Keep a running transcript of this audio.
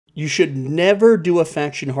You should never do a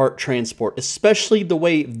faction heart transport, especially the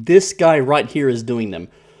way this guy right here is doing them.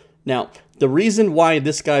 Now, the reason why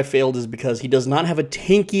this guy failed is because he does not have a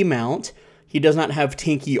tanky mount. He does not have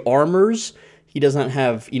tanky armors. He does not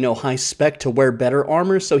have, high spec to wear better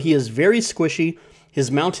armor, so he is very squishy. His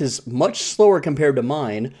mount is much slower compared to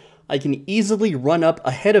mine. I can easily run up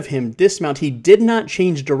ahead of him, dismount. He did not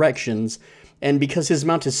change directions, and because his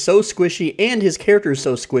mount is so squishy and his character is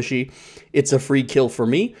so squishy, it's a free kill for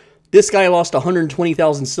me. This guy lost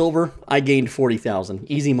 120,000 silver. I gained 40,000.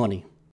 Easy money.